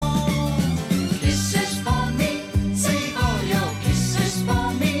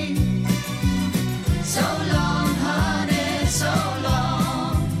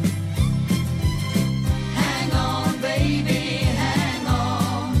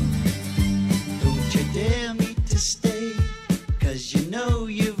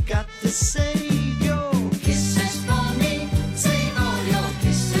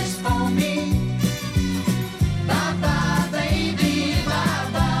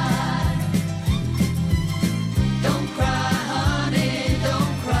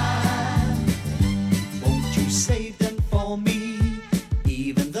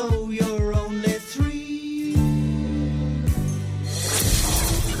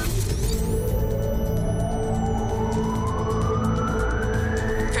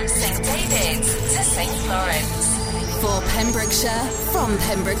St Lawrence. For Pembrokeshire, from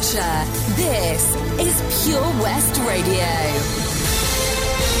Pembrokeshire, this is Pure West Radio.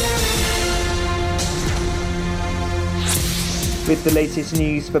 With the latest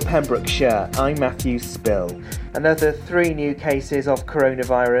news for Pembrokeshire, I'm Matthew Spill. Another 3 new cases of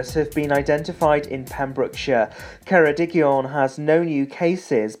coronavirus have been identified in Pembrokeshire. Ceredigion has no new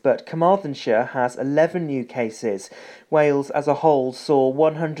cases, but Carmarthenshire has 11 new cases. Wales as a whole saw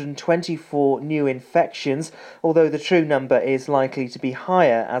 124 new infections, although the true number is likely to be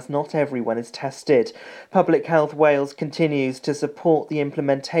higher as not everyone is tested. Public Health Wales continues to support the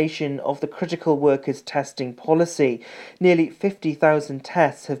implementation of the critical workers testing policy. Nearly 50,000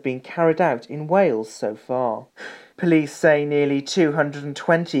 tests have been carried out in Wales so far. Police say nearly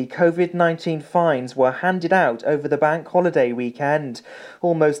 220 COVID-19 fines were handed out over the bank holiday weekend.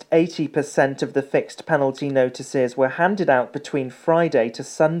 Almost 80% of the fixed penalty notices were handed out between Friday to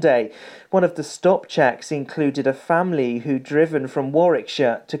Sunday. One of the stop checks included a family who'd driven from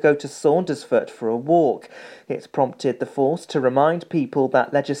Warwickshire to go to Saundersfoot for a walk. It's prompted the force to remind people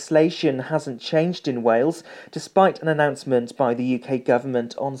that legislation hasn't changed in Wales, despite an announcement by the UK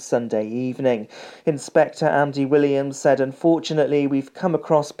government on Sunday evening. Inspector Andy Williams said, "Unfortunately, we've come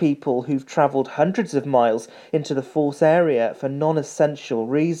across people who've travelled hundreds of miles into the force area for non-essential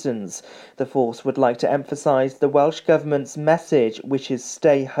reasons." The force would like to emphasise the Welsh Government's message, which is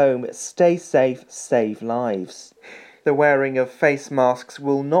stay home, stay safe, save lives. The wearing of face masks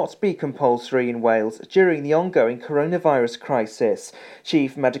will not be compulsory in Wales during the ongoing coronavirus crisis.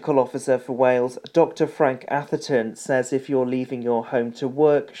 Chief Medical Officer for Wales, Dr Frank Atherton, says if you're leaving your home to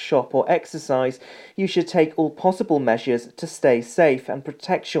work, shop or exercise, you should take all possible measures to stay safe and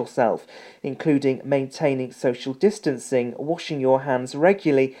protect yourself, including maintaining social distancing, washing your hands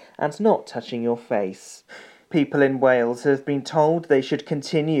regularly and not touching your face. People in Wales have been told they should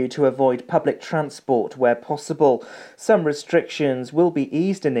continue to avoid public transport where possible. Some restrictions will be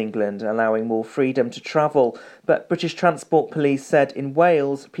eased in England, allowing more freedom to travel, but British Transport Police said in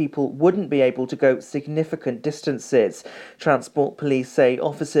Wales people wouldn't be able to go significant distances. Transport Police say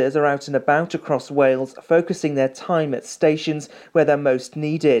officers are out and about across Wales, focusing their time at stations where they're most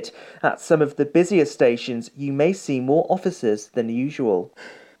needed. At some of the busier stations, you may see more officers than usual.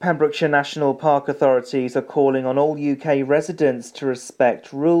 Pembrokeshire National Park authorities are calling on all UK residents to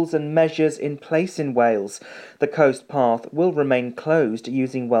respect rules and measures in place in Wales. The coast path will remain closed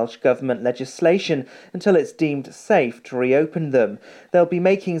using Welsh Government legislation until it's deemed safe to reopen them. They'll be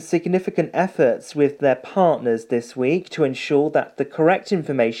making significant efforts with their partners this week to ensure that the correct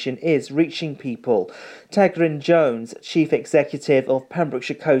information is reaching people. Tegrin Jones, Chief Executive of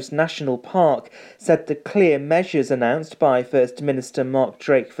Pembrokeshire Coast National Park, said the clear measures announced by First Minister Mark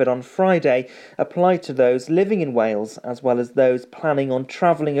Drakeford on Friday apply to those living in Wales as well as those planning on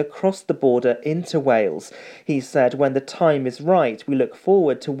travelling across the border into Wales. He said, "When the time is right, we look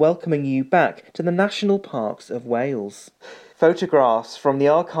forward to welcoming you back to the National Parks of Wales." Photographs from the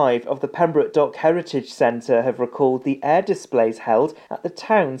archive of the Pembroke Dock Heritage Centre have recalled the air displays held at the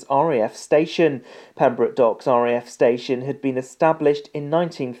town's RAF station. Pembroke Dock's RAF station had been established in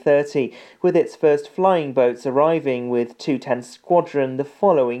 1930, with its first flying boats arriving with 210 Squadron the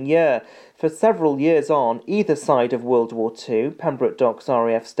following year. For several years on either side of World War II, Pembroke Dock's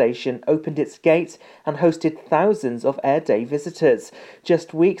RAF station opened its gates and hosted thousands of Air Day visitors.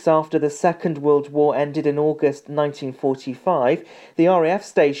 Just weeks after the Second World War ended in August 1945, the RAF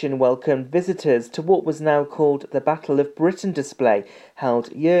station welcomed visitors to what was now called the Battle of Britain display,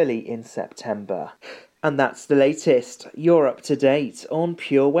 held yearly in September. And that's the latest. You're up to date on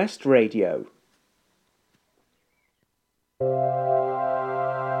Pure West Radio.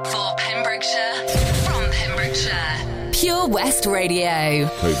 For Pembrokeshire, from Pembrokeshire, Pure West Radio.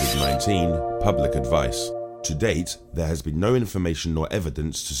 COVID-19 public advice. To date, there has been no information nor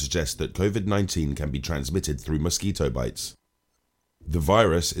evidence to suggest that COVID-19 can be transmitted through mosquito bites. The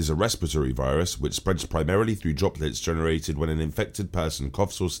virus is a respiratory virus which spreads primarily through droplets generated when an infected person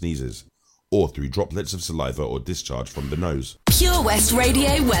coughs or sneezes, or through droplets of saliva or discharge from the nose. Pure West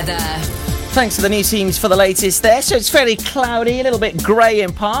Radio weather. Thanks to the news teams for the latest there. So it's fairly cloudy, a little bit grey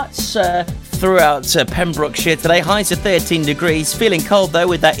in parts throughout Pembrokeshire today. Highs of 13 degrees. Feeling cold though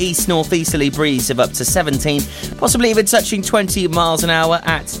with that east-northeasterly breeze of up to 17. Possibly even touching 20 miles an hour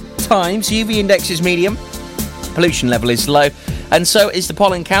at times. UV index is medium. Pollution level is low. And so is the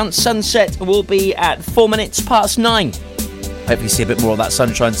pollen count. Sunset will be at 4 minutes past 9. Hopefully see a bit more of that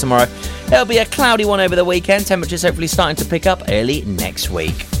sunshine tomorrow. It'll be a cloudy one over the weekend. Temperatures hopefully starting to pick up early next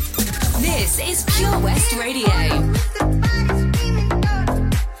week. This is Pure West Radio.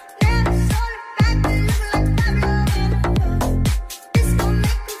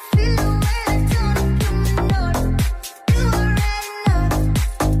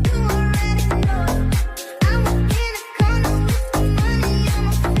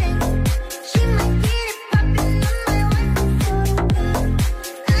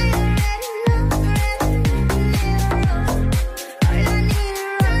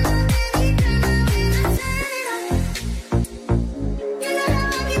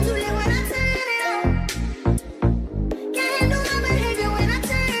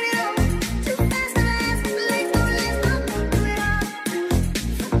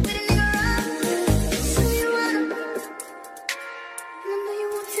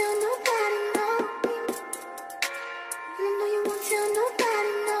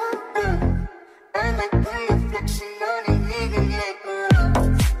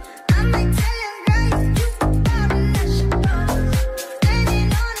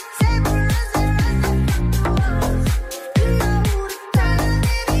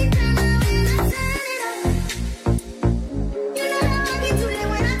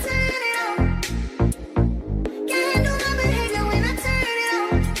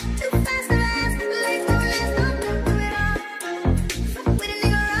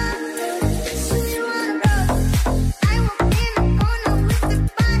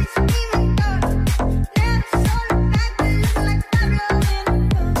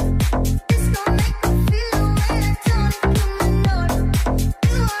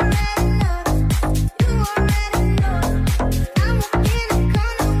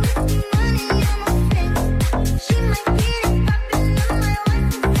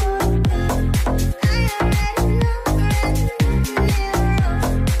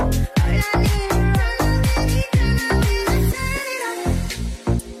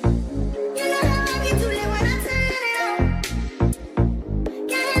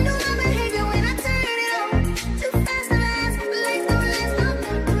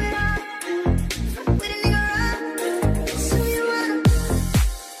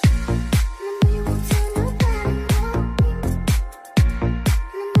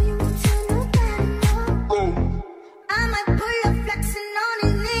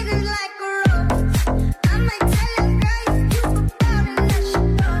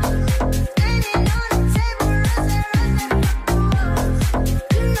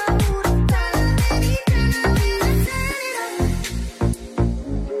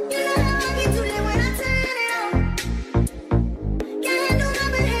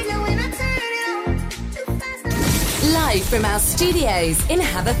 Live from our studios in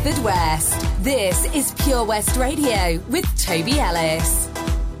Haverfordwest, this is Pure West Radio with Toby Ellis.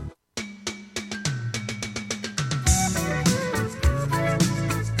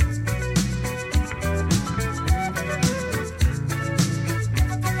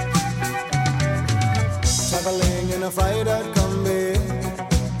 Traveling in a freighter combi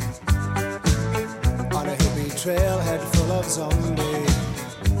on a hippie trailhead full of zombies.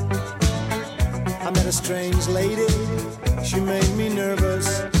 I met a strange lady, she made me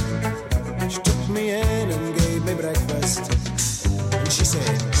nervous. She took me in and gave me breakfast. And she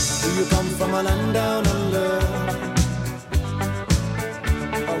said, do you come from a land down under,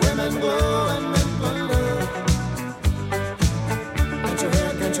 where women go and men plunder? Can't you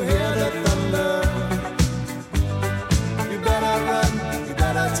hear the thunder? You better run, you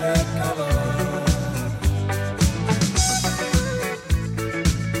better take cover.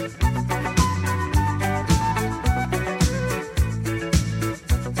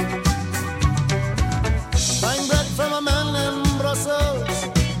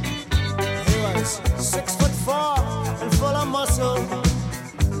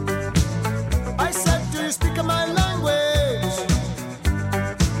 I said, do you speak my language?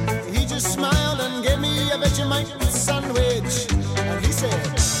 He just smiled and gave me a Vegemite sandwich. And he said,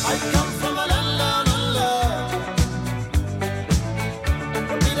 I come from a land down under,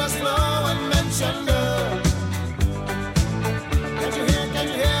 where Peter's flow and mentioned her. Can you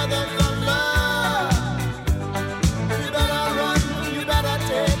hear the thunder? You better run, you better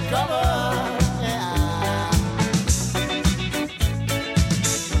take cover.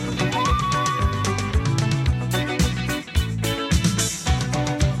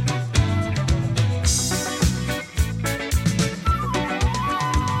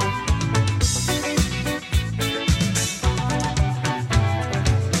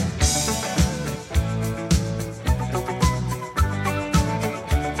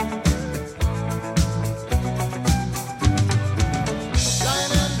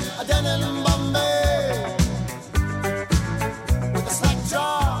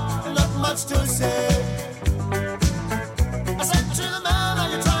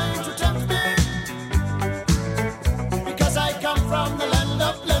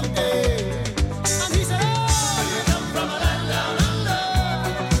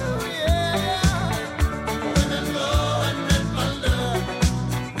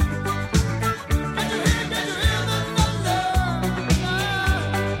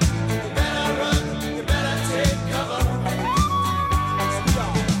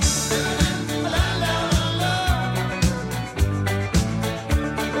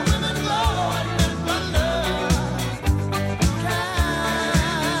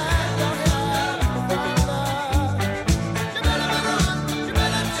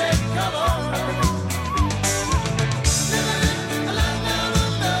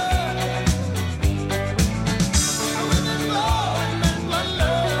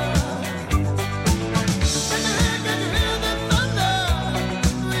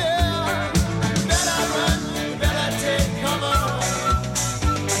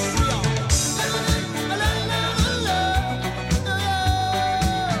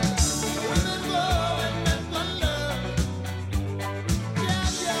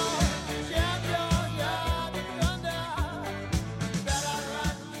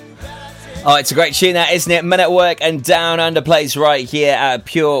 Oh, it's a great tune, that, isn't it? Men at Work and Down Under plays right here at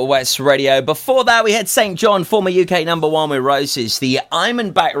Pure West Radio. Before that, we had St. John, former UK #1 with Roses, the I'm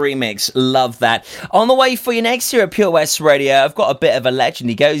and Back remix. Love that. On the way for you next year at Pure West Radio, I've got a bit of a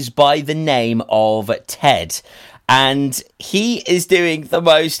legend. He goes by the name of Ted, and he is doing the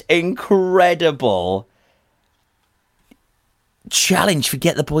most incredible challenge for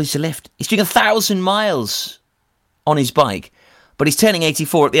Get the Boys to Lift. He's doing 1,000 miles on his bike. But he's turning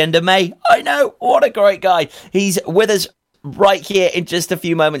 84 at the end of May. I know, what a great guy. He's with us right here in just a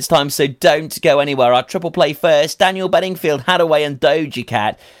few moments' time, so don't go anywhere. Our triple play first, Daniel Bedingfield, Hadaway and Doja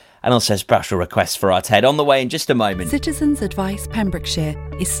Cat. And also special requests for our Ted on the way in just a moment. Citizens Advice Pembrokeshire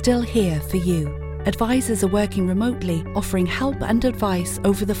is still here for you. Advisors are working remotely, offering help and advice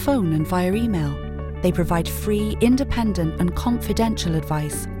over the phone and via email. They provide free, independent and confidential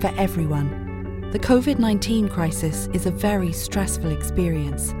advice for everyone. The COVID-19 crisis is a very stressful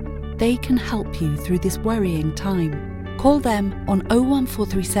experience. They can help you through this worrying time. Call them on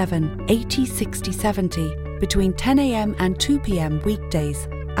 01437 80 60 70 between 10 a.m. and 2 p.m. weekdays.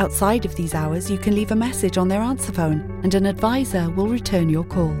 Outside of these hours, you can leave a message on their answer phone and an advisor will return your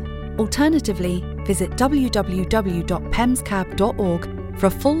call. Alternatively, visit www.pemscab.org for a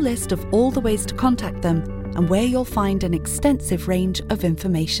full list of all the ways to contact them and where you'll find an extensive range of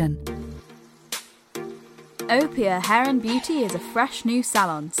information. Opia Hair and Beauty is a fresh new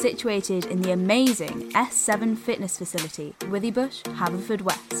salon situated in the amazing S7 fitness facility, Withybush,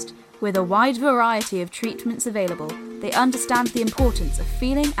 Haverfordwest. With a wide variety of treatments available, they understand the importance of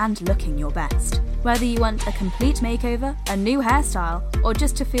feeling and looking your best. Whether you want a complete makeover, a new hairstyle, or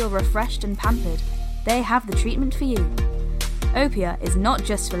just to feel refreshed and pampered, they have the treatment for you. Opia is not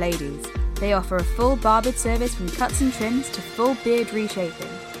just for ladies. They offer a full barbered service from cuts and trims to full beard reshaping.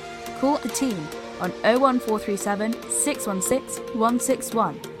 Call the team on 01437 616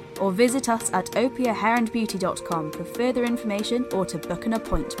 161 or visit us at opiahairandbeauty.com for further information or to book an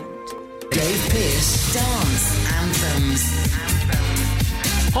appointment. Dave Pearce Dance Anthems.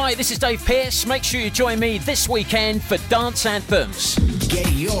 Hi, this is Dave Pearce. Make sure you join me this weekend for Dance Anthems.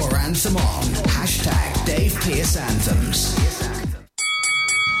 Get your anthem on. Hashtag Dave Pearce Anthems.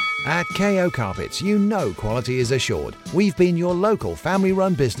 At KO Carpets, you know quality is assured. We've been your local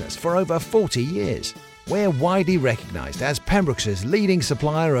family-run business for over 40 years. We're widely recognised as Pembrokeshire's leading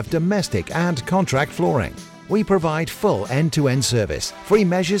supplier of domestic and contract flooring. We provide full end-to-end service, free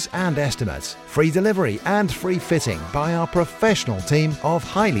measures and estimates, free delivery and free fitting by our professional team of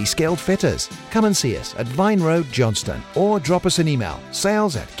highly skilled fitters. Come and see us at Vine Road, Johnston, or drop us an email,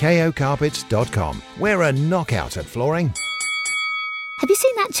 sales@kocarpets.com. We're a knockout at flooring. Have you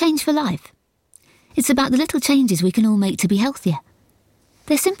seen that Change for Life? It's about the little changes we can all make to be healthier.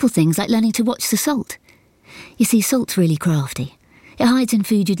 They're simple things like learning to watch the salt. You see, salt's really crafty. It hides in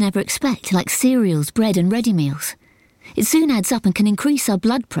food you'd never expect, like cereals, bread and ready meals. It soon adds up and can increase our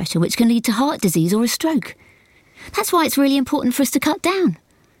blood pressure, which can lead to heart disease or a stroke. That's why it's really important for us to cut down.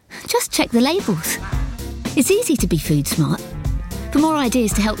 Just check the labels. It's easy to be food smart. For more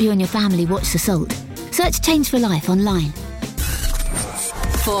ideas to help you and your family watch the salt, search Change for Life online.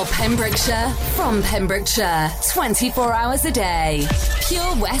 For Pembrokeshire, from Pembrokeshire, 24 hours a day.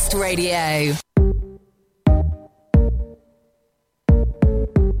 Pure West Radio.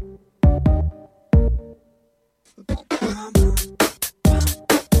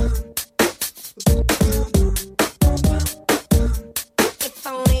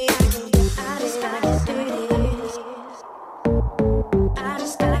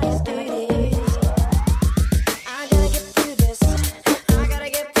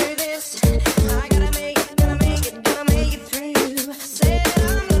 Said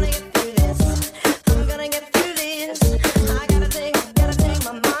I'm gonna get through this.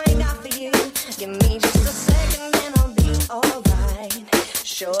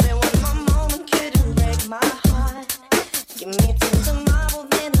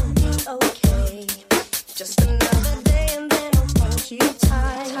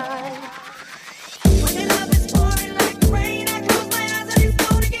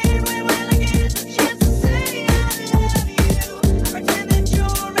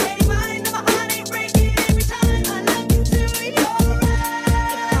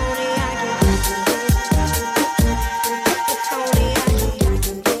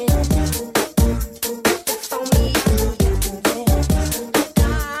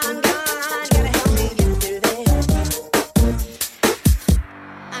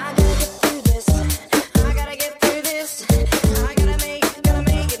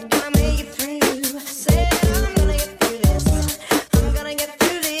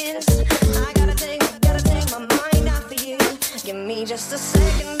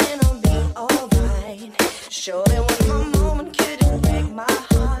 right. Surely when my moment couldn't break my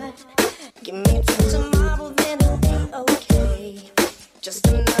heart. Give me till tomorrow, then I'll be okay. Just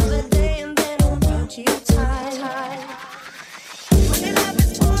another day and then I'll hold you tight. When your love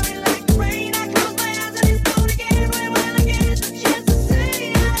is pouring like rain, I close my eyes and it's gone again. When I get the chance to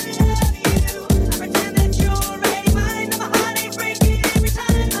say I love you, I pretend that you're already mine. Now my heart ain't breaking every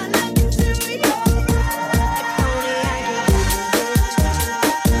time I look into your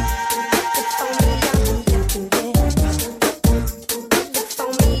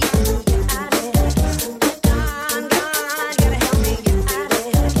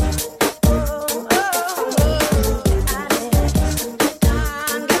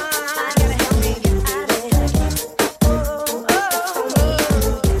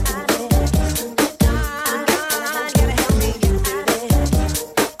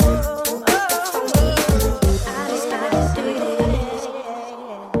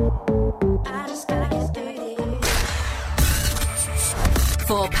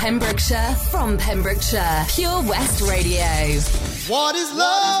Pembrokeshire, from Pembrokeshire, Pure West Radio. What is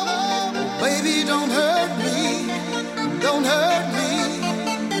love? Baby, don't hurt me. Don't hurt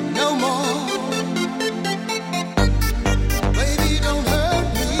me no more. Baby, don't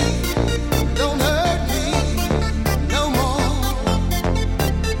hurt me. Don't hurt me no more.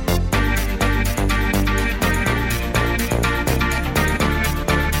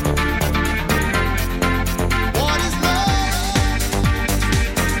 What is love?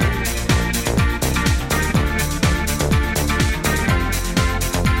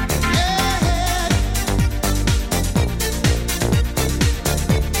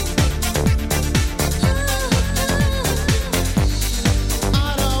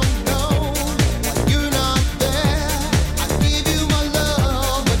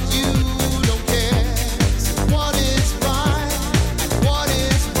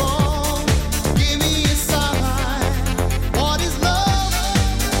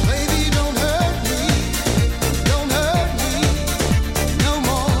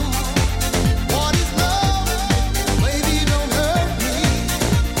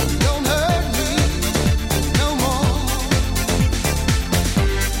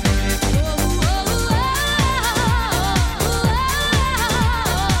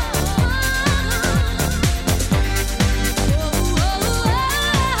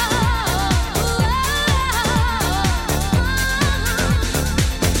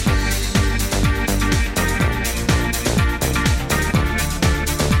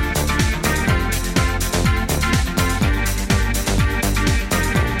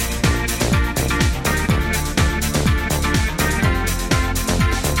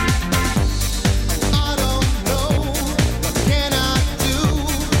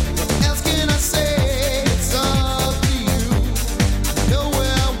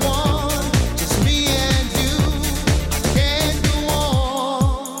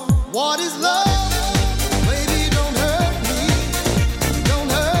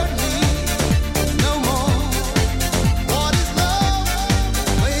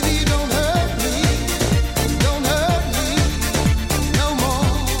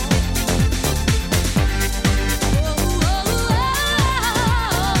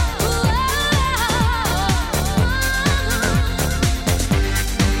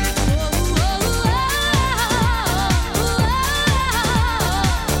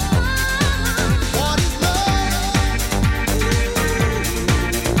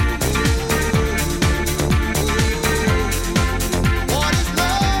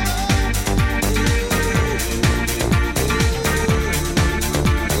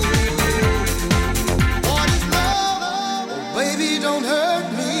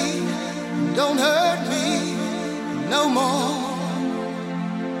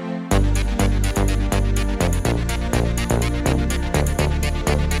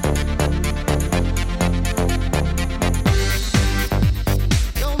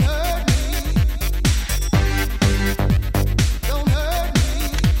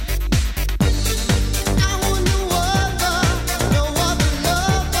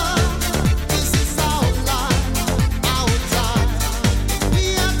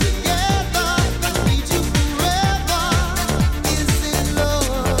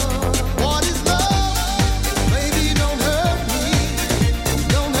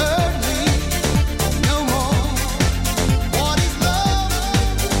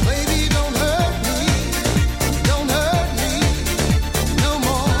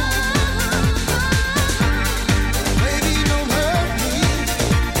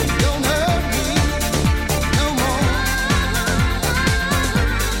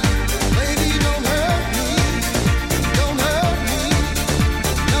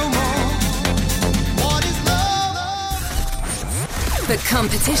 For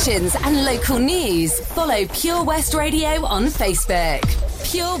competitions and local news, follow Pure West Radio on Facebook.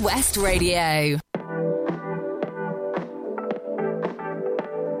 Pure West Radio.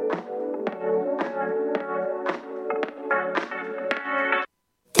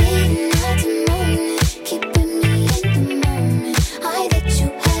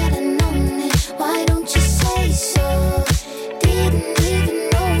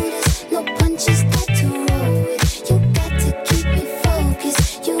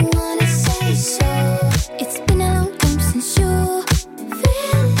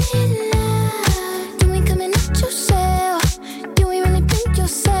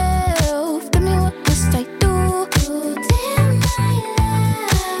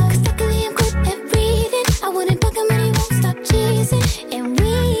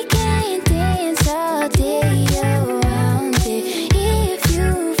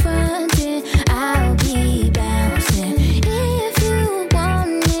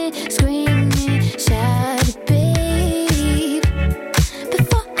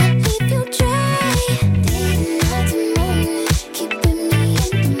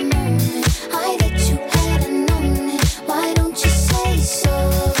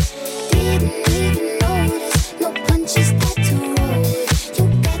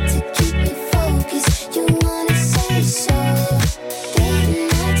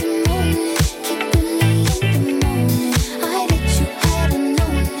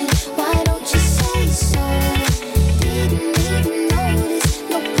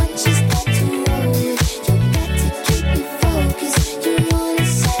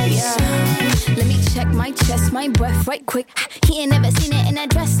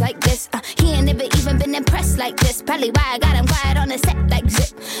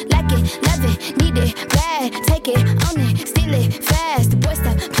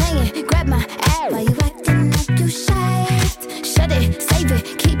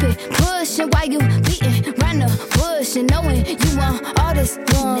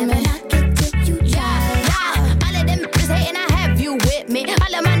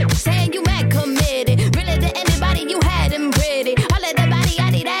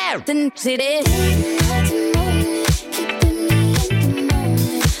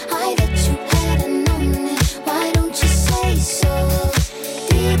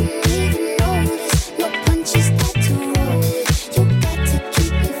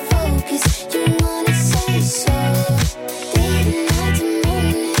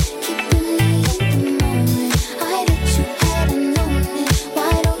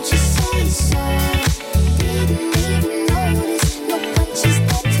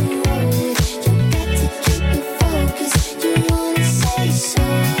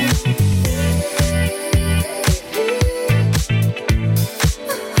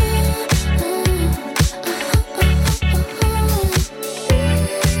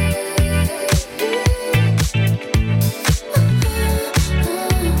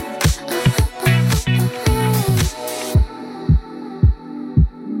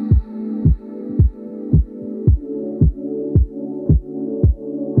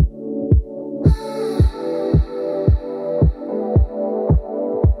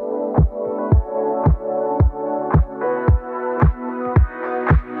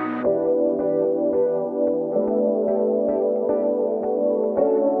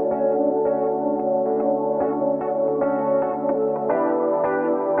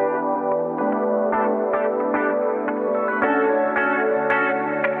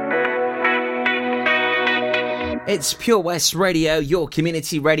 It's Pure West Radio, your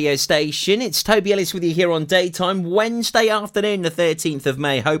community radio station. It's Toby Ellis with you here on Daytime, Wednesday afternoon, the 13th of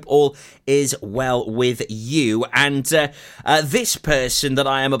May. Hope all is well with you. And this person that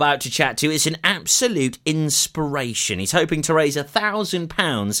I am about to chat to is an absolute inspiration. He's hoping to raise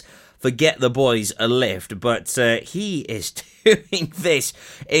 £1,000 for Get the Boys a Lift, but he is doing this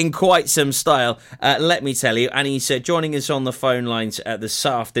in quite some style, let me tell you. And he's joining us on the phone lines this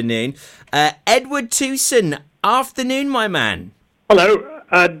afternoon. Edward Tewson, afternoon, my man. Hello,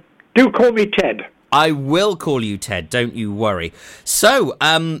 do call me Ted. I will call you Ted, don't you worry. So,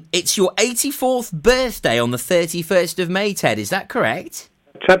 it's your 84th birthday on the 31st of May, Ted, is that correct?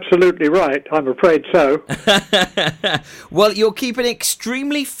 That's absolutely right, I'm afraid so. Well, you're keeping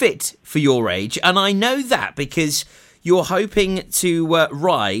extremely fit for your age, and I know that because you're hoping to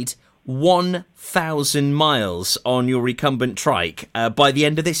ride 1,000 miles on your recumbent trike by the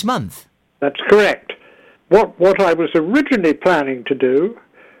end of this month. That's correct. What I was originally planning to do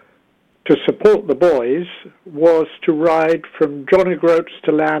to support the boys was to ride from Johnny Groats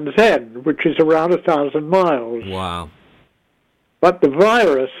to Land's End, which is around 1,000 miles. Wow. But the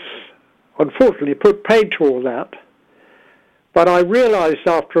virus, unfortunately, put paid to all that. But I realized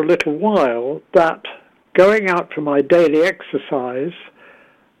after a little while that going out for my daily exercise,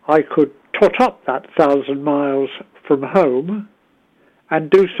 I could tot up that 1,000 miles from home and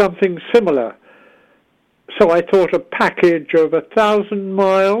do something similar. So I thought a package of 1,000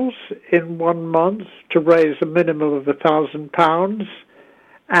 miles in 1 month to raise a minimum of £1,000,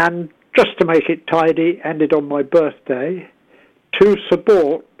 and just to make it tidy, ended on my birthday, to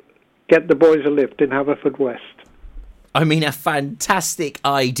support Get the Boys a Lift in Haverfordwest. I mean, a fantastic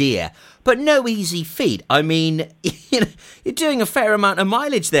idea, but no easy feat. I mean, you're doing a fair amount of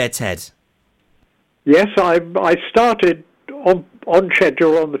mileage there, Ted. Yes, I started on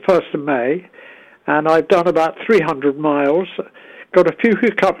schedule on the 1st of May, and I've done about 300 miles. Got a few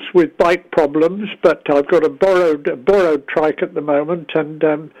hiccups with bike problems, but I've got a borrowed trike at the moment, and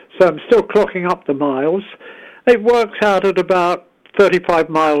so I'm still clocking up the miles. It works out at about 35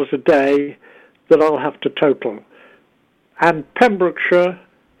 miles a day that I'll have to total. And Pembrokeshire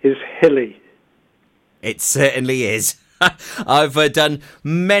is hilly. It certainly is. I've done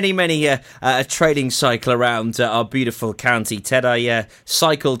many a training cycle around our beautiful county, Ted. I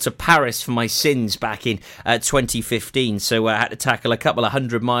cycled to Paris for my sins back in 2015, so I had to tackle a couple of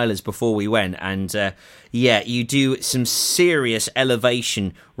 100 milers before we went. And yeah, you do some serious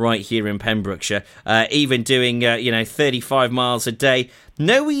elevation right here in Pembrokeshire. Even doing 35 miles a day.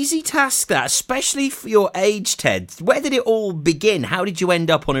 No easy task, that, especially for your age, Ted. Where did it all begin? How did you end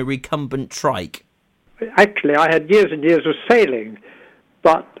up on a recumbent trike? Actually, I had years and years of sailing,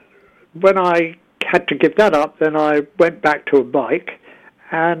 but when I had to give that up, then I went back to a bike,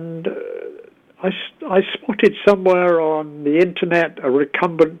 and I spotted somewhere on the internet a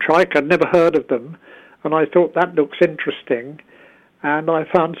recumbent trike. I'd never heard of them, and I thought that looks interesting, and I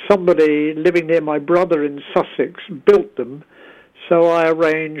found somebody living near my brother in Sussex built them, so I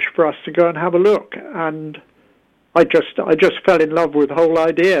arranged for us to go and have a look, and I just fell in love with the whole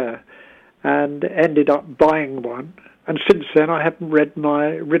idea, and ended up buying one. And since then, I haven't ridden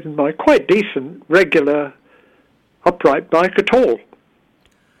my quite decent, regular, upright bike at all.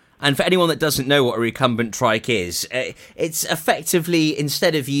 And for anyone that doesn't know what a recumbent trike is, it's effectively,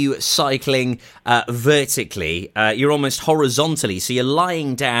 instead of you cycling vertically, you're almost horizontally. So you're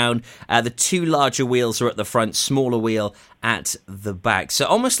lying down, the two larger wheels are at the front, smaller wheel at the back. So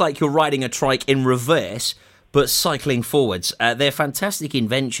almost like you're riding a trike in reverse, but cycling forwards. They're fantastic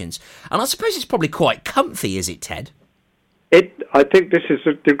inventions. And I suppose it's probably quite comfy, is it, Ted? I think this is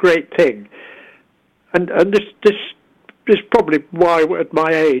the great thing. And this is probably why at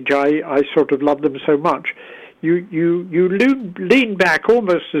my age I sort of love them so much. You lean back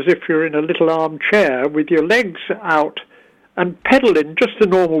almost as if you're in a little armchair with your legs out and pedal in just the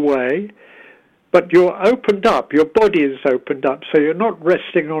normal way, but you're opened up, your body is opened up, so you're not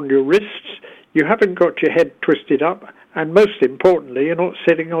resting on your wrists. You haven't got your head twisted up, and most importantly, you're not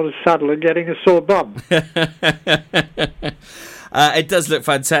sitting on a saddle and getting a sore bum. It does look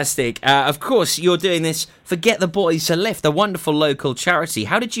fantastic. Of course, you're doing this for Get the Boys a Lift, a wonderful local charity.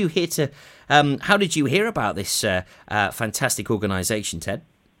 How did you hear about this fantastic organisation, Ted?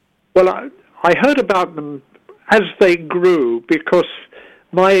 Well, I heard about them as they grew because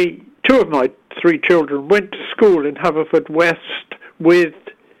two of my three children went to school in Haverfordwest with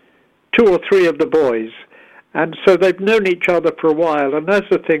 2 or 3 of the boys, and so they've known each other for a while, and as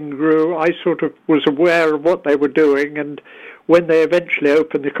the thing grew I sort of was aware of what they were doing, and when they eventually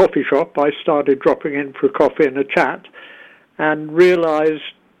opened the coffee shop I started dropping in for a coffee and a chat and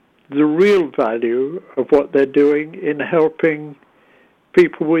realized the real value of what they're doing in helping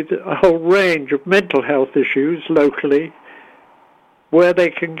people with a whole range of mental health issues locally, where they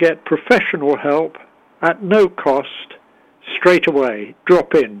can get professional help at no cost straight away,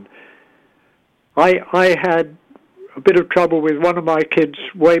 drop in. I had a bit of trouble with one of my kids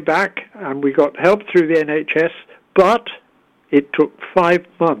way back, and we got help through the NHS, but it took 5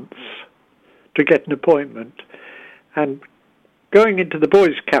 months to get an appointment. And going into the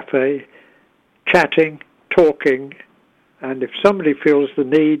boys' cafe, chatting, talking, and if somebody feels the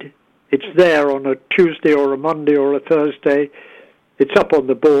need, it's there on a Tuesday or a Monday or a Thursday. It's up on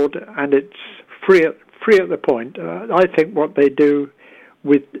the board, and it's free at the point. I think what they do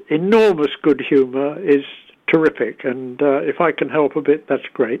with enormous good humour is terrific, and if I can help a bit, that's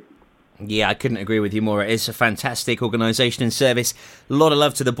great. Yeah, I couldn't agree with you more. It is a fantastic organisation and service. A lot of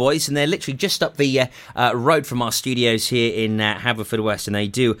love to the boys, and they're literally just up the road from our studios here in Haverfordwest, and they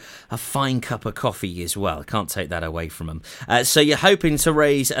do a fine cup of coffee as well. Can't take that away from them. So you're hoping to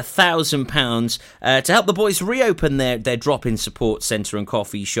raise £1,000 to help the boys reopen their drop-in support centre and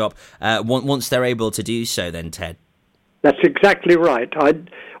coffee shop once they're able to do so then, Ted? That's exactly right.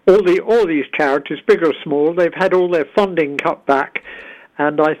 All these charities, big or small, they've had all their funding cut back,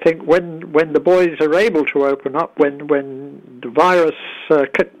 and I think when the boys are able to open up, when the virus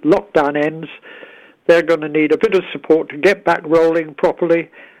lockdown ends, they're going to need a bit of support to get back rolling properly,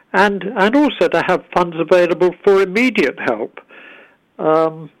 and also to have funds available for immediate help.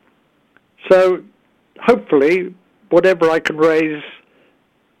 So hopefully, whatever I can raise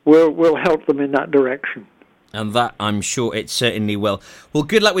will help them in that direction. And that, I'm sure it certainly will. Well,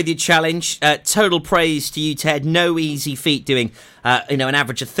 good luck with your challenge. Total praise to you, Ted. No easy feat doing, an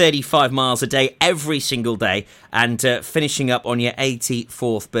average of 35 miles a day every single day, and finishing up on your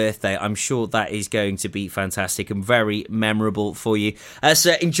 84th birthday. I'm sure that is going to be fantastic and very memorable for you.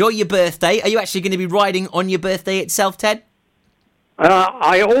 So enjoy your birthday. Are you actually going to be riding on your birthday itself, Ted?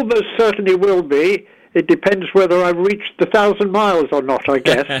 I almost certainly will be. It depends whether I've reached the 1,000 miles or not, I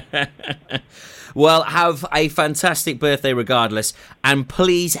guess. Well, have a fantastic birthday regardless, and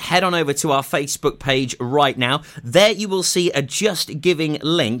please head on over to our Facebook page right now. There you will see a Just Giving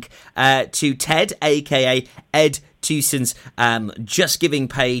link to Ted, aka Ed Tewson's Just Giving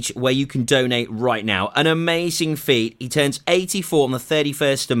page, where you can donate right now. An amazing feat. He turns 84 on the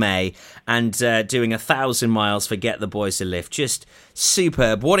 31st of May and doing 1,000 miles for Get the Boys to Lift. Just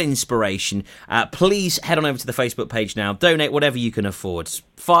superb. What inspiration. Please head on over to the Facebook page now. Donate whatever you can afford.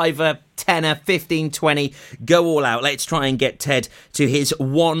 £5, £10, £15, £20. Go all out. Let's try and get Ted to his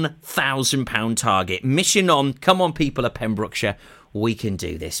 £1,000 target. Mission on. Come on, people of Pembrokeshire. We can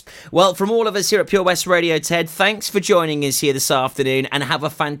do this. Well, from all of us here at Pure West Radio, Ted, thanks for joining us here this afternoon, and have a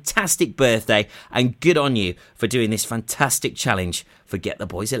fantastic birthday, and good on you for doing this fantastic challenge for Get the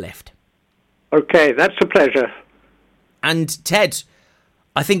Boys a Lift. Okay, that's a pleasure. And Ted,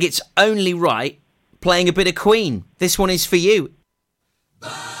 I think it's only right playing a bit of Queen. This one is for you.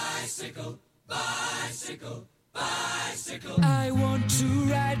 Bicycle, bicycle, bicycle. I want to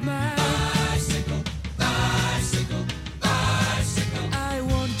ride my bicycle, bicycle, bicycle. I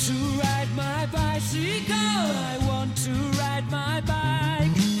want to ride my bicycle. I want to ride my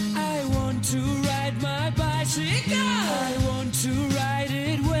bike. I want to ride my bicycle. I want to ride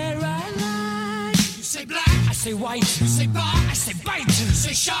it where I like. You say black, I say white. You say bar, I say bite. You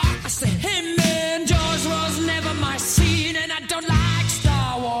say shark, I say him. And Jaws was never my scene, and I don't like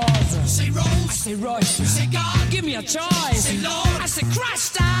Star Wars. You say Rose, I say Royce. You say God, give me a choice. You say Lord, I say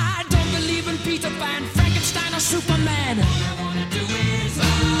Christ. I don't believe in Peter Pan, Frankenstein, or Superman. All I wanna do is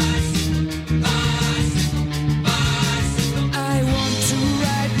bicycle, bicycle, bicycle. I want to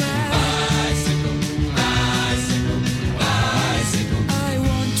ride my bicycle, bicycle, bicycle. I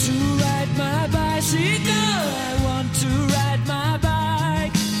want to ride my bicycle. I want to ride my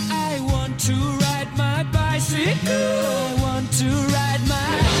bike. I want to ride my bicycle. I want to ride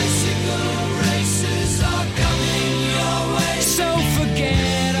my bicycle. Races are coming your way, so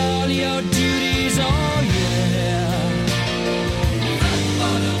forget all your duties. Oh yeah. Fat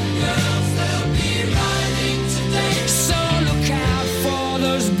bottom girls, they'll be riding today, so look out for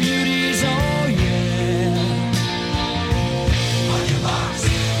those beauties. Oh yeah. On your marks,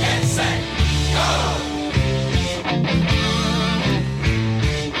 get set, go.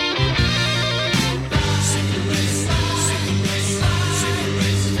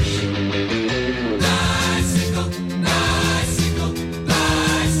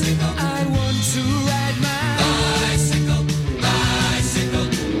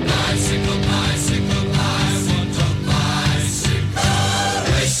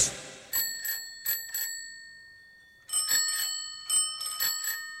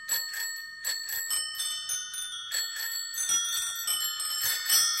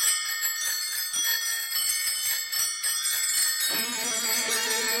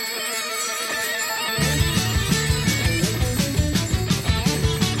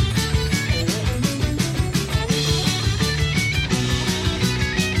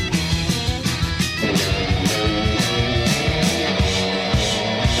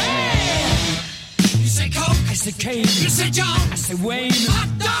 You say John, I say Wayne, hot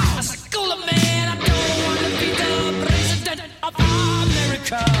dog, I say cooler man. I don't want to be the president of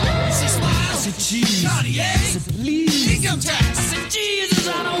America. I say smile, I say cheese, Cartier, I say please, income tax, I say Jesus.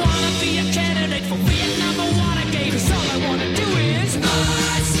 I don't want to be a candidate for Vietnam or Watergate. Cause all I want to do is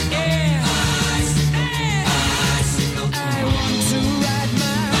bicycle, yeah, bicycle, yeah, bicycle. I want to ride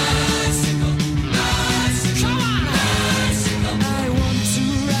my bicycle, bicycle. Come on, bicycle. I want to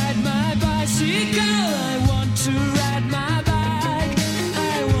ride my bicycle. To ride my bike,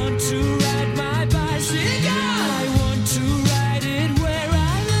 I want to ride my bicycle. I want to ride it where I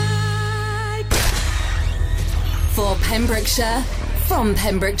like. For Pembrokeshire, from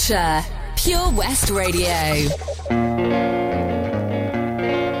Pembrokeshire, Pure West Radio.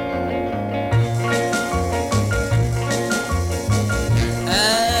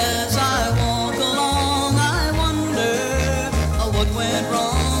 As I walk along, I wonder what went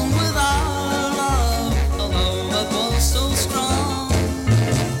wrong with our love, although it was so strong.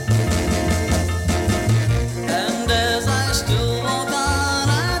 And as I still walk on,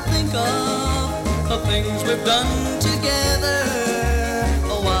 I think of the things we've done together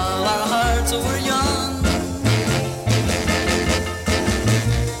while our hearts were young.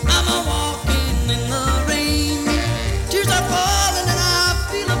 I'm a walking in the rain, tears are falling and I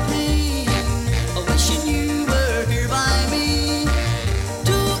feel a pain, wishing you were here by me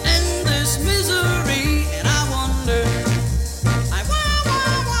to end this misery. And I wonder, I wonder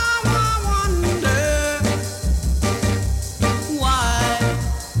why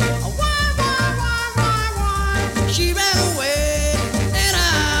she ran away, and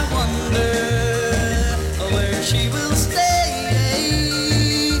I wonder where she will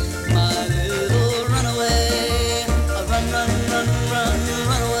stay, my little runaway, run, run, run, run,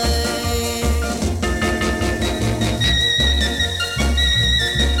 run away.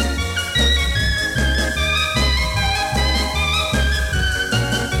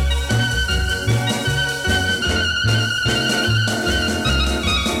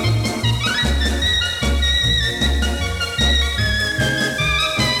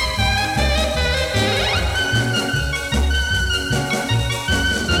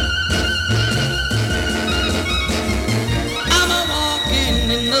 I'm a walking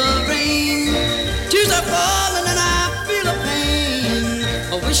in the rain, tears are falling and I feel a pain,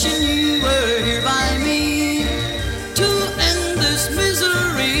 wishing you were here by me to end this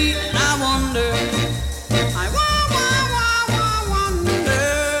misery. And I wonder, I wonder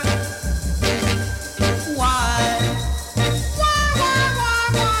why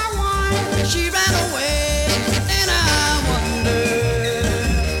she ran away, and I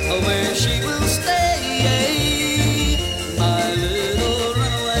wonder where she will stay, my little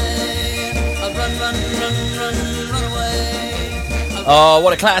runaway, run, run, run, run, run away. Oh,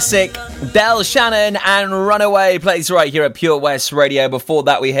 what a classic. Del Shannon and Runaway plays right here at Pure West Radio. Before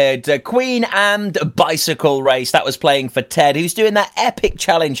that, we heard Queen and Bicycle Race. That was playing for Ted, who's doing that epic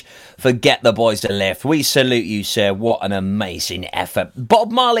challenge for Get the Boys to Lift. We salute you, sir. What an amazing effort. Bob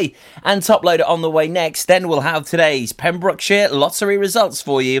Marley and Top Loader on the way next. Then we'll have today's Pembrokeshire lottery results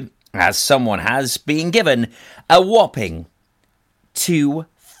for you, as someone has been given a whopping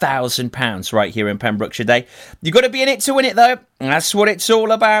 £2,000 right here in Pembrokeshire Day. You've got to be in it to win it, though. That's what it's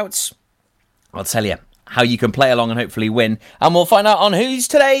all about. I'll tell you how you can play along and hopefully win. And we'll find out on who's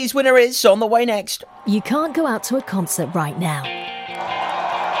today's winner is on the way next. You can't go out to a concert right now.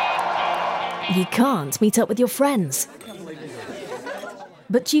 You can't meet up with your friends.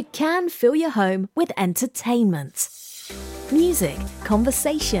 But you can fill your home with entertainment. Music,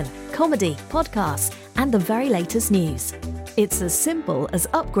 conversation, comedy, podcasts, and the very latest news. It's as simple as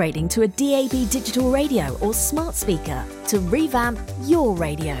upgrading to a DAB digital radio or smart speaker to revamp your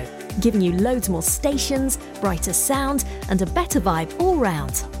radio, giving you loads more stations, brighter sound, and a better vibe all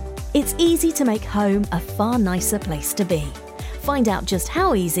round. It's easy to make home a far nicer place to be. Find out just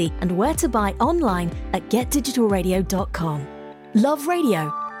how easy and where to buy online at getdigitalradio.com. Love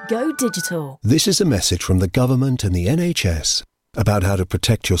radio. Go digital. This is a message from the government and the NHS about how to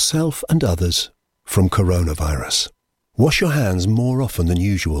protect yourself and others from coronavirus. Wash your hands more often than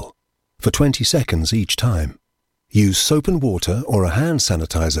usual, for 20 seconds each time. Use soap and water or a hand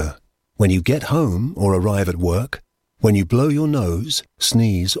sanitizer when you get home or arrive at work, when you blow your nose,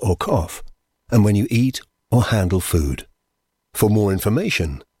 sneeze or cough, and when you eat or handle food. For more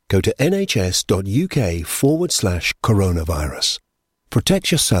information, go to nhs.uk/coronavirus.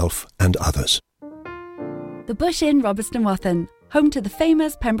 Protect yourself and others. The Bush Inn, Robertson Wathen, home to the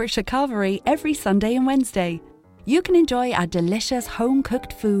famous Pembrokeshire Carvery every Sunday and Wednesday. You can enjoy our delicious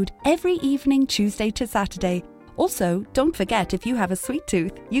home-cooked food every evening, Tuesday to Saturday. Also, don't forget, if you have a sweet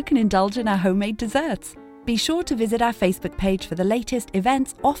tooth, you can indulge in our homemade desserts. Be sure to visit our Facebook page for the latest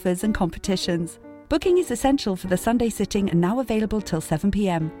events, offers and competitions. Booking is essential for the Sunday sitting and now available till 7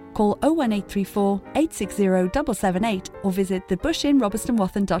 p.m. Call 01834 860 778 or visit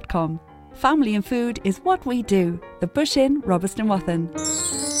thebushinrobertsonwathen.com. Family and food is what we do. The Bush Inn, Robertson Wathen.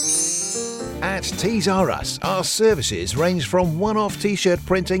 At Tees R Us, our services range from one-off t-shirt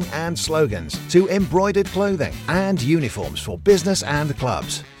printing and slogans to embroidered clothing and uniforms for business and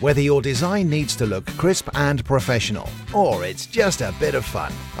clubs. Whether your design needs to look crisp and professional, or it's just a bit of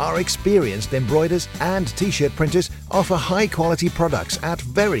fun, our experienced embroiders and t-shirt printers offer high-quality products at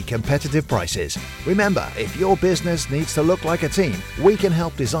very competitive prices. Remember, if your business needs to look like a team, we can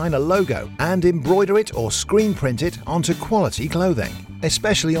help design a logo and embroider it or screen print it onto quality clothing,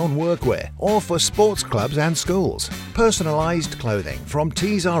 especially on workwear or for sports clubs and schools. Personalised clothing from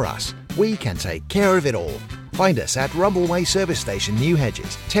Tees R Us. We can take care of it all. Find us at Rumbleway Service Station, New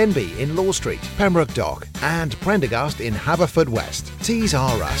Hedges, 10B in Law Street, Pembroke Dock, and Prendergast in Haverfordwest. Tees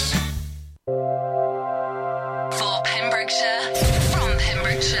R Us. For Pembrokeshire, from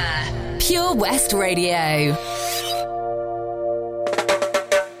Pembrokeshire, Pure West Radio.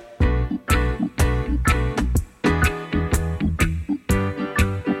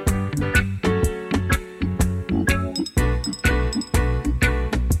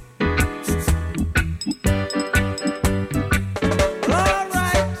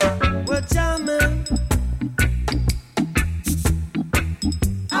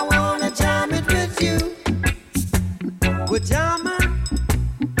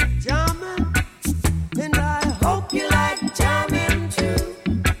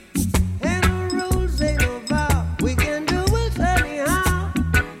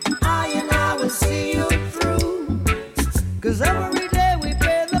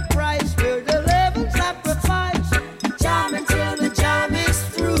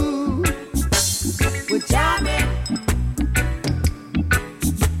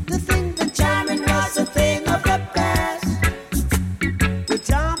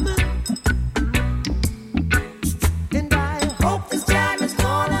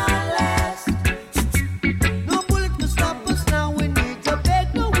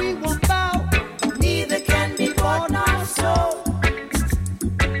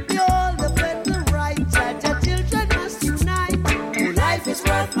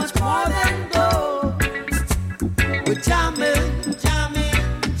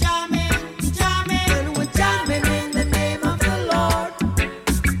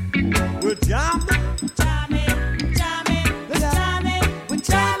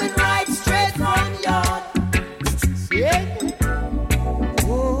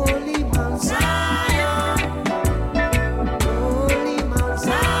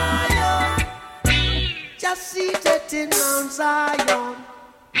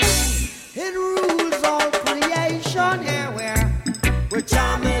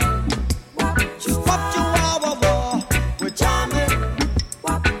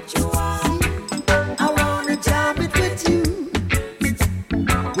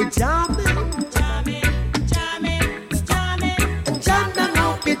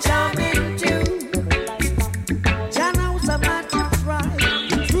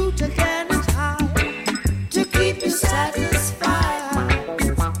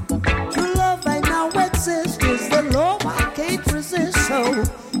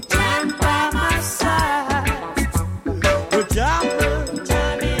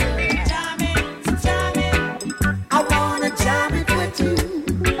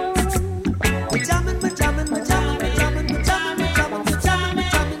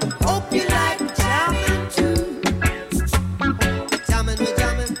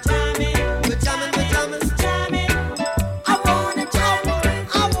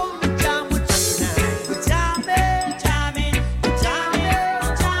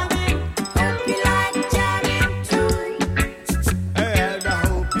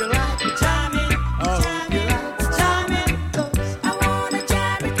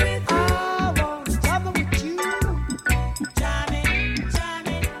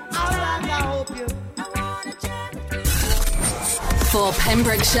 For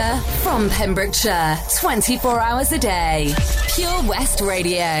Pembrokeshire, from Pembrokeshire, 24 hours a day. Pure West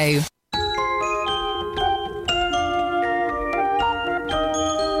Radio.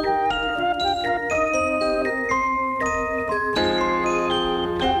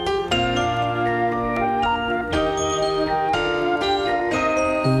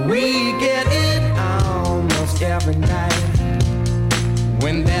 We get it almost every night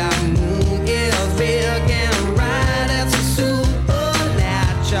when that moon is big and bright. It's a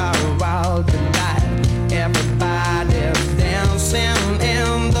supernatural delight. Everybody's dancing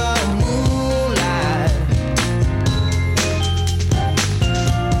in the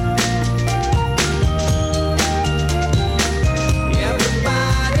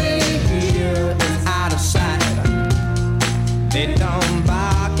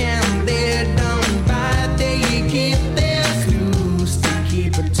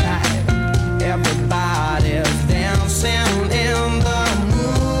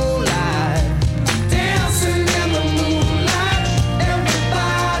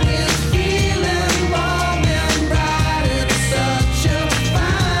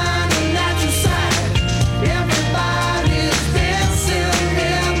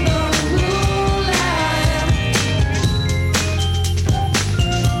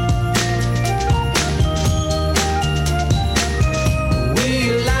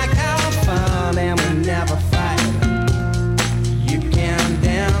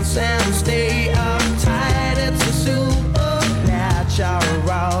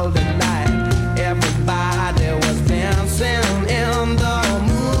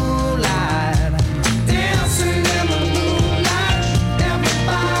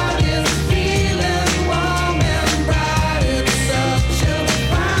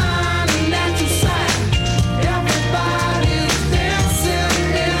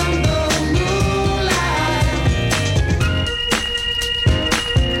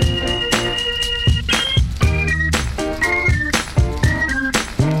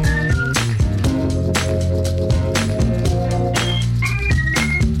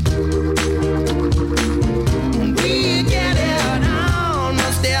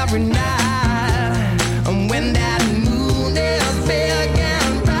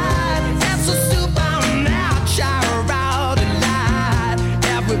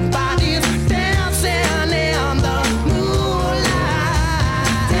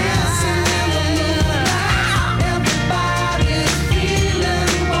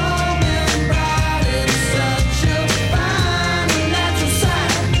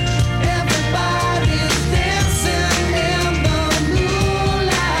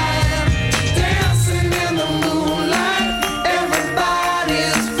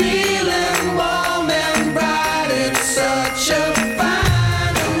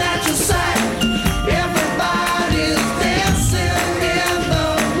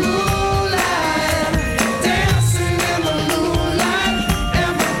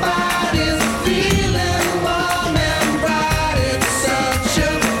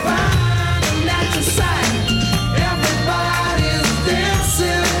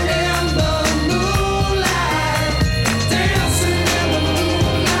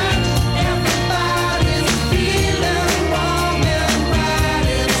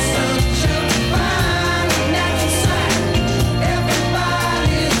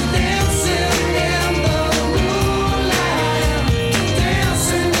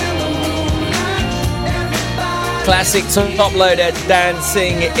Classic top loader,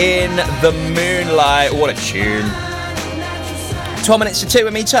 Dancing in the Moonlight. What a tune. 12 minutes to 2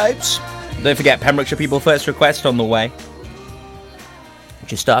 with me, Tobes. Don't forget, Pembrokeshire People First request on the way.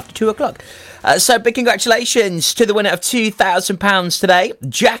 Just after 2 o'clock. So big congratulations to the winner of £2,000 today,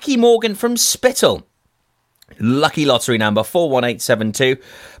 Jackie Morgan from Spittal. Lucky lottery number 41872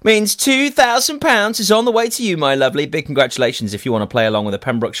 means £2,000 is on the way to you, my lovely. Big congratulations. If you want to play along with the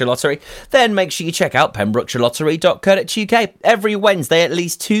Pembrokeshire Lottery, then make sure you check out pembrokeshirelottery.co.uk. Every Wednesday, at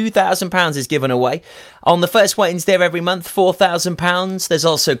least £2,000 is given away. On the first Wednesday of every month, £4,000. There's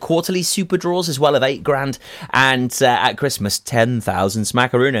also quarterly super draws as well of £8,000. And at Christmas, 10,000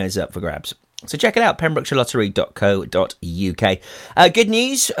 smackaroonas is up for grabs. So check it out, pembrokeshirelottery.co.uk. Good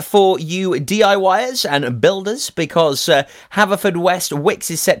news for you DIYers and builders, because Haverfordwest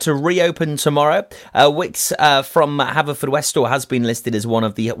Wickes is set to reopen tomorrow. Wickes from Haverfordwest store has been listed as one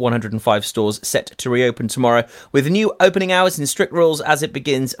of the 105 stores set to reopen tomorrow, with new opening hours and strict rules as it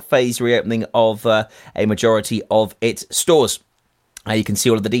begins phased reopening of a majority of its stores. You can see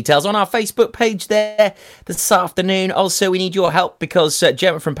all of the details on our Facebook page there this afternoon. Also, we need your help because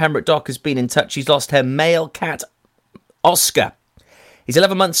Gemma from Pembroke Dock has been in touch. She's lost her male cat, Oscar. He's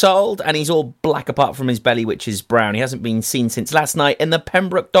 11 months old and he's all black apart from his belly, which is brown. He hasn't been seen since last night in the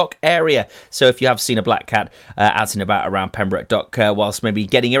Pembroke Dock area. So if you have seen a black cat out and about around Pembroke Dock whilst maybe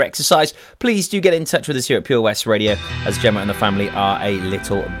getting your exercise, please do get in touch with us here at Pure West Radio, as Gemma and the family are a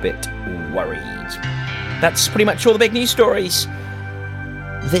little bit worried. That's pretty much all the big news stories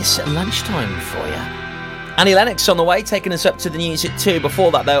this lunchtime for you. Annie Lennox on the way, taking us up to the news at 2.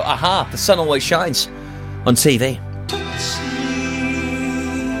 Before that, though, aha, The Sun Always Shines on TV.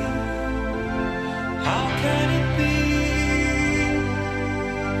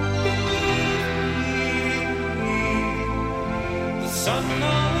 The sun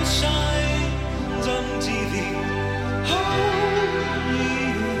always shines on TV. Hold me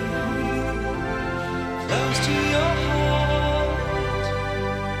close to your heart.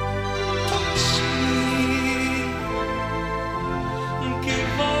 Touch me.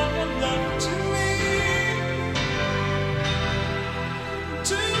 Give all your love to me.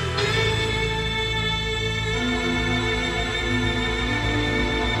 To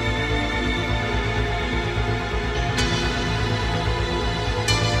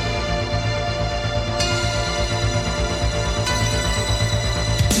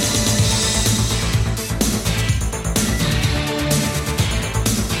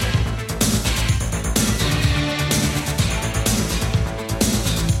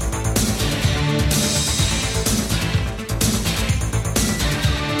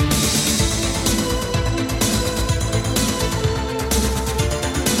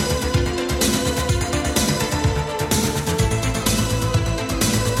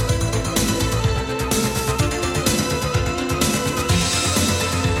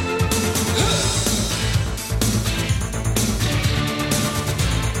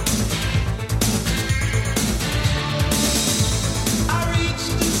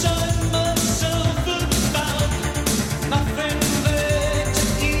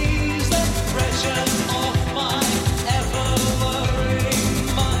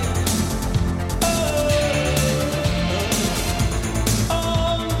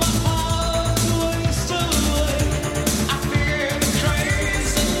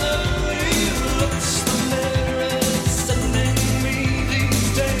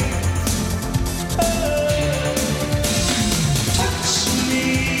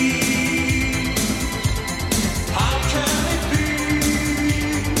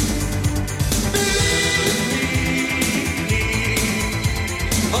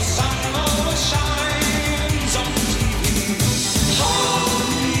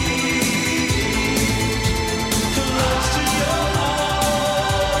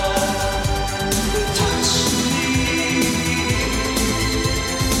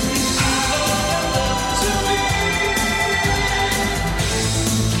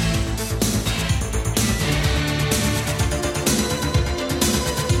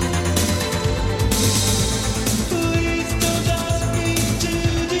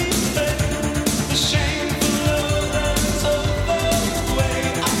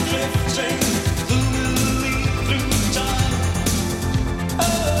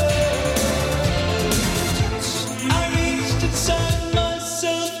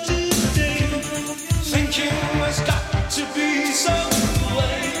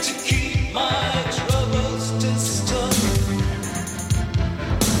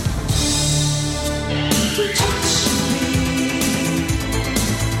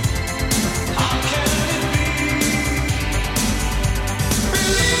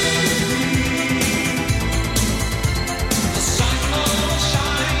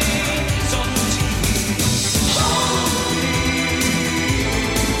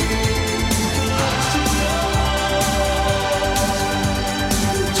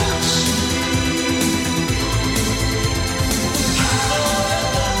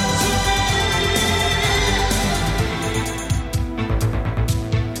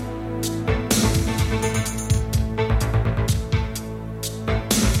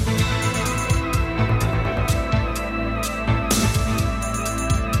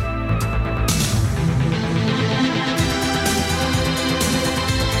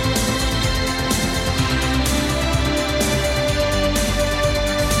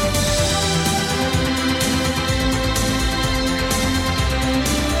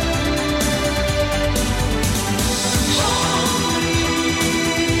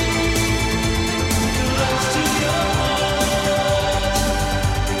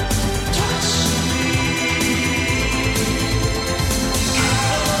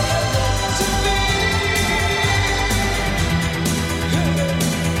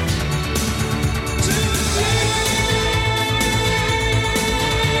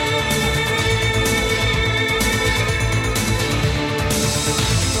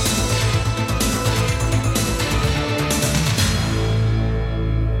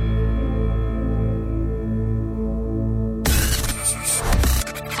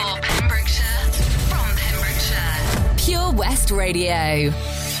Radio.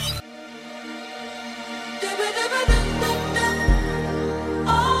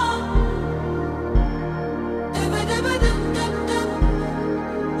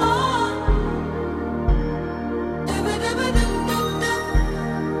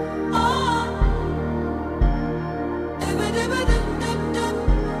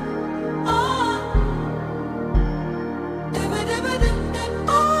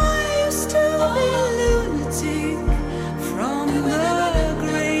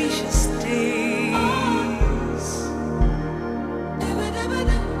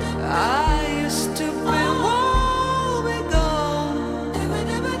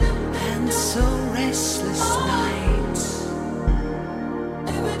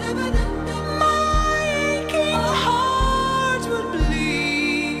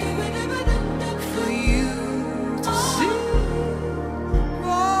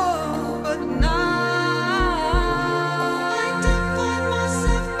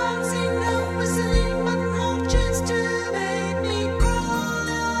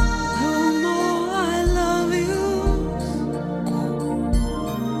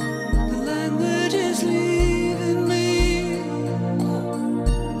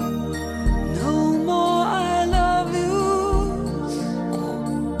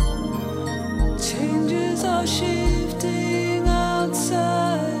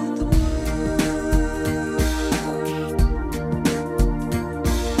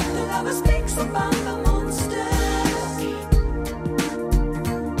 The lover speaks about the